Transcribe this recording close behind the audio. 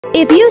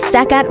If you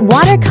suck at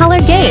watercolor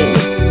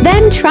games,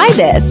 then try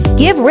this.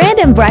 Give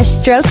random brush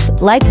strokes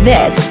like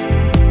this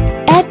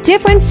at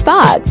different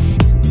spots.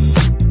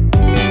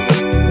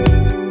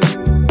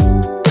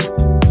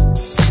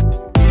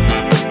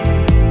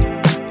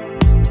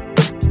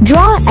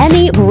 Draw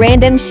any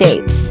random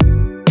shapes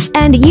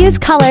and use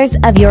colors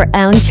of your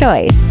own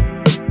choice.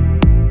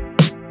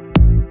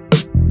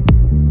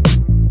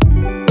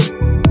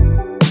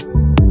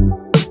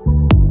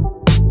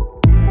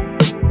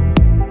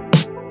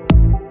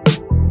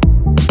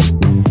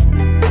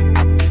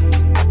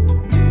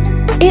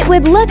 It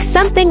would look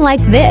something like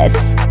this.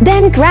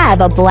 Then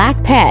grab a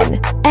black pen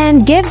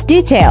and give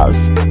details.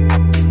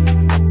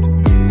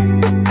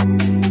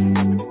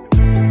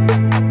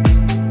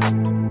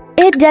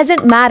 It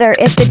doesn't matter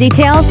if the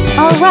details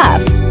are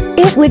rough.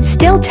 It would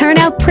still turn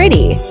out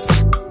pretty.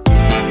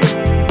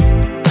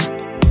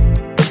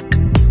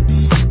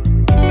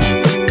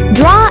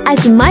 Draw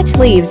as much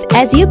leaves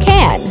as you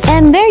can,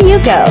 and there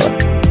you go.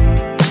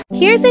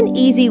 Here's an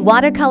easy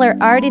watercolor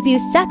art if you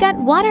suck at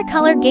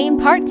watercolor game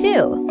part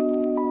 2.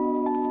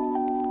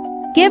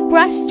 Give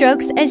brush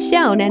strokes as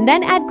shown and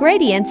then add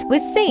gradients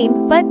with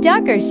same but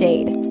darker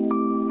shade.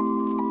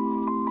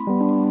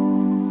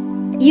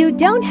 You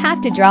don't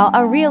have to draw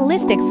a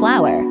realistic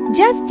flower.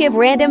 Just give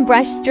random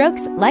brush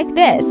strokes like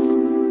this.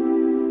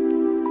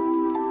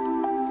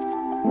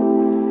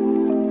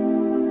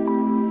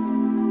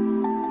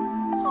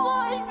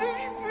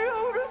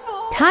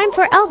 Time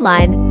for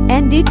outline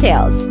and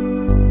details.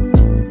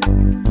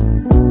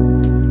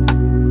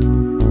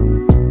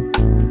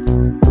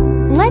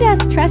 Let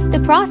us trust the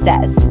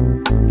process.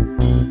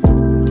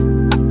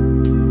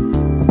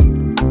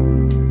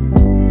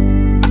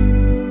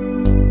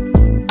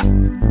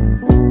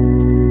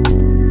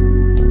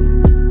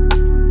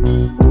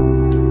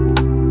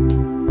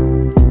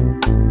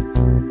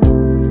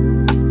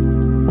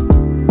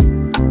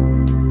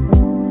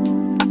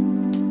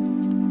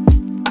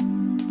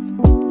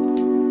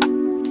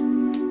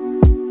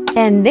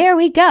 And there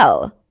we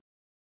go.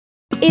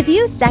 If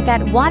you suck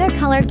at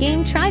watercolor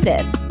game, try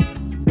this.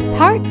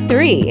 Part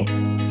 3.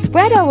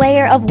 Spread a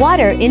layer of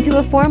water into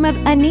a form of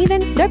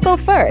uneven circle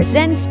first,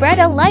 then spread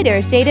a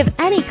lighter shade of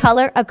any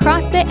color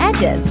across the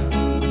edges,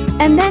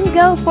 and then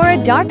go for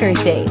a darker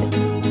shade.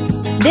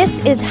 This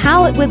is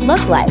how it would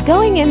look like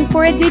going in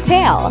for a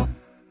detail.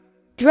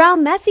 Draw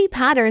messy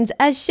patterns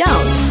as shown.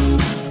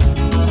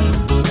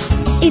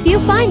 If you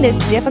find this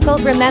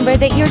difficult, remember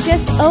that you're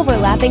just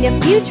overlapping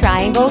a few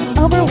triangles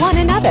over one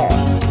another.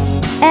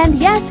 And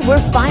yes,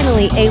 we're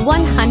finally a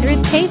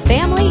 100K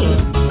family.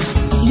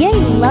 Yay,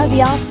 love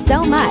y'all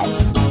so much.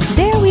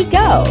 There we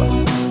go.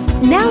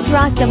 Now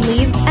draw some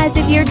leaves as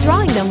if you're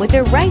drawing them with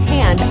your right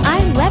hand.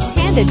 I'm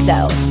left-handed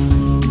so.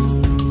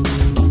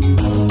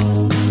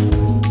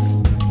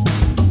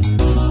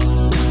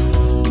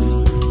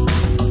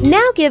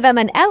 Now give them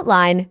an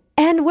outline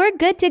and we're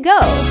good to go.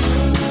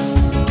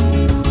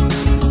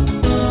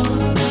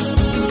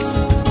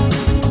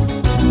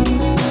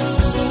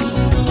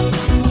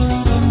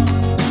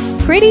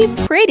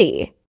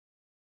 Pretty.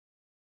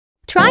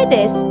 Try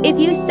this if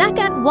you suck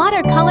at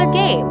watercolor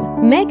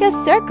game. Make a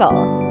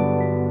circle.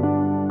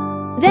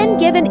 Then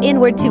give an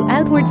inward to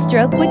outward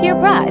stroke with your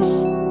brush,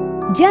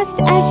 just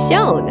as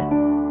shown.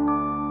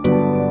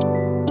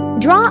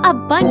 Draw a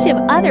bunch of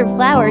other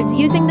flowers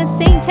using the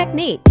same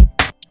technique.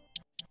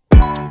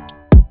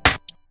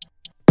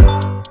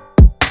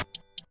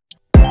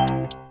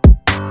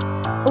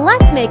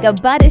 Let's make a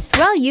bud as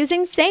well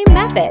using same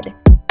method.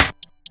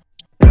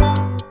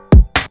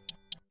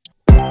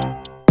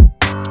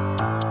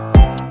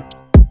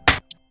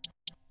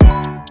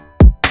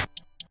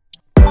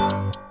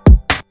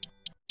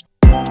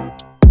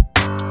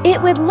 It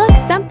would look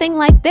something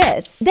like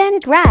this. Then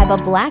grab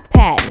a black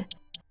pen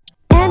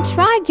and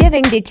try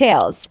giving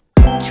details.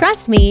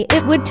 Trust me,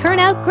 it would turn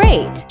out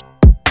great.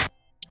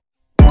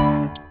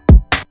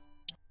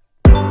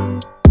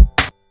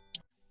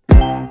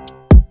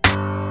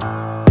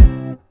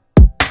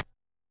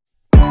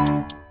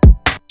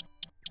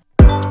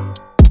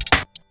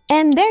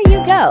 And there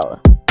you go.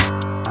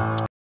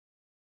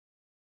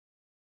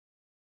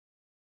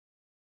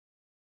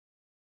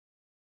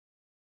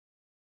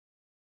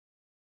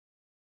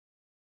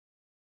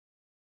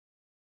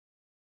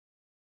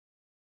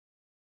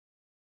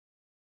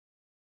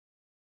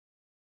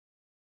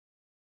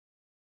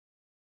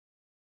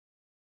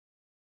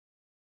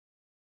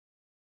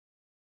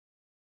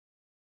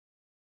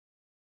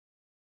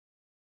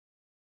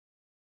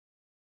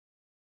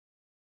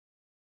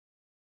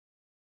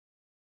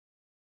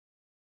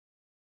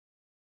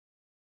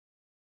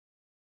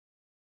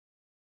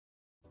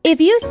 If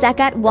you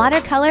suck at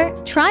watercolor,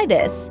 try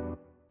this.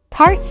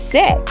 Part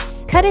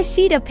 6. Cut a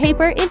sheet of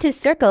paper into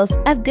circles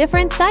of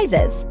different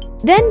sizes.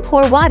 Then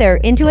pour water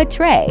into a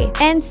tray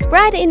and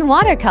spread in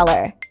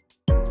watercolor.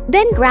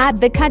 Then grab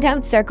the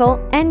cutout circle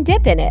and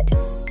dip in it.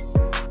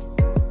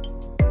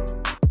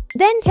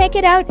 Then take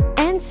it out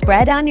and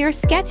spread on your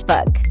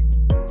sketchbook.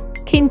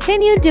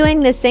 Continue doing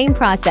the same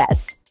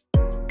process.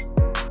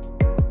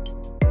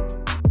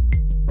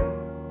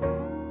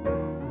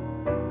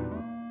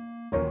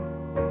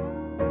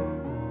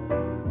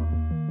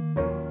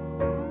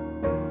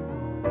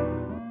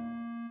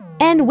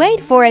 and wait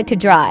for it to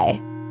dry.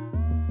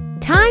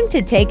 Time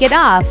to take it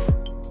off.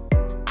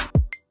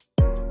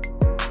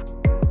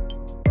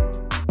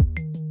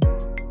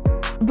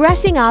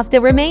 Brushing off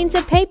the remains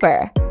of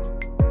paper.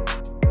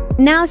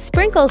 Now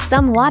sprinkle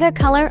some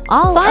watercolor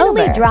all over.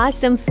 Finally, draw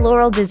some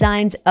floral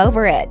designs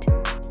over it.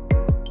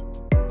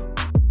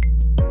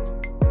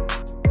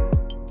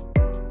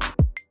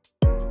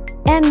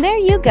 And there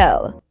you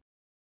go.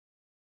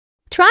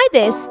 Try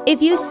this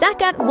if you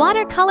suck at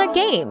watercolor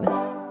game.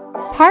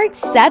 Part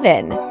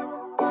 7.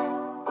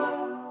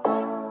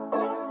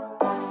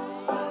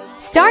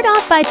 Start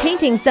off by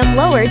painting some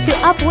lower to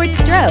upward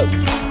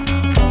strokes.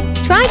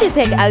 Try to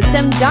pick out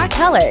some dark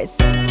colors.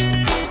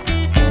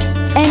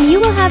 And you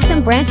will have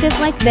some branches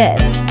like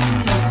this.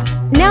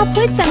 Now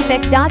put some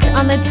thick dots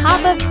on the top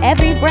of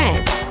every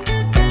branch.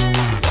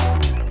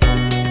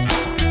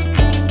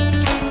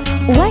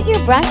 Wet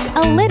your brush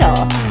a little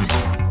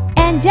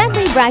and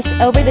gently brush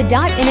over the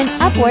dot in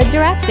an upward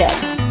direction.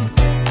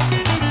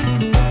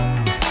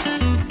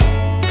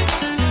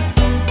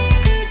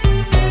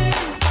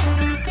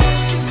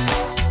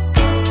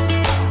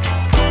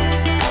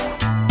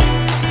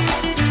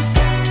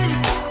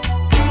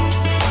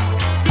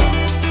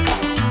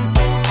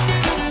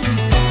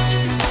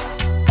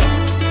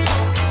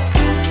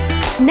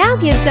 Now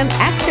give some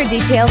extra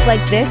details like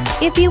this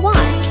if you want.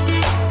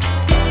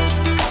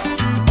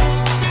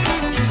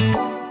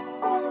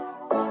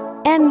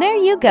 And there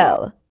you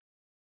go.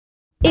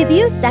 If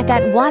you suck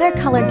at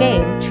watercolor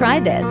game, try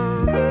this.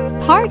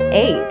 Part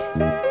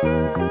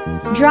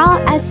 8.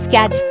 Draw a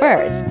sketch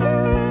first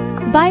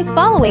by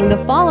following the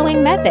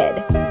following method.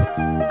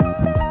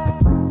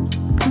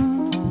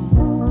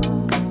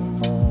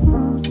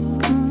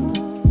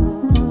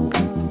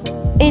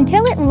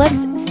 Until it looks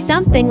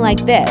something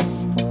like this.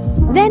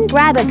 Then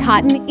grab a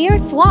cotton ear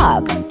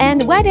swab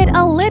and wet it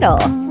a little.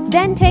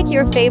 Then take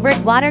your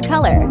favorite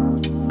watercolor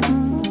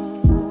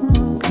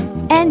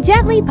and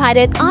gently pat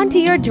it onto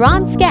your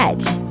drawn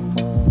sketch.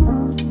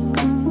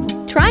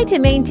 Try to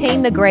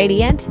maintain the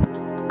gradient.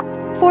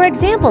 For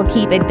example,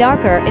 keep it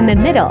darker in the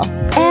middle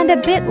and a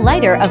bit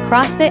lighter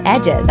across the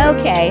edges.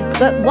 Okay,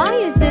 but why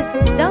is this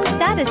so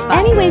satisfying?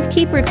 Anyways,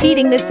 keep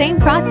repeating the same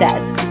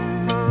process.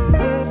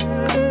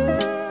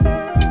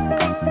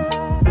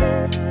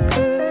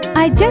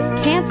 I just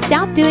can't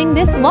stop doing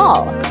this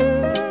wall.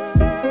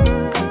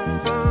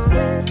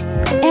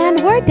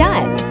 And we're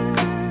done.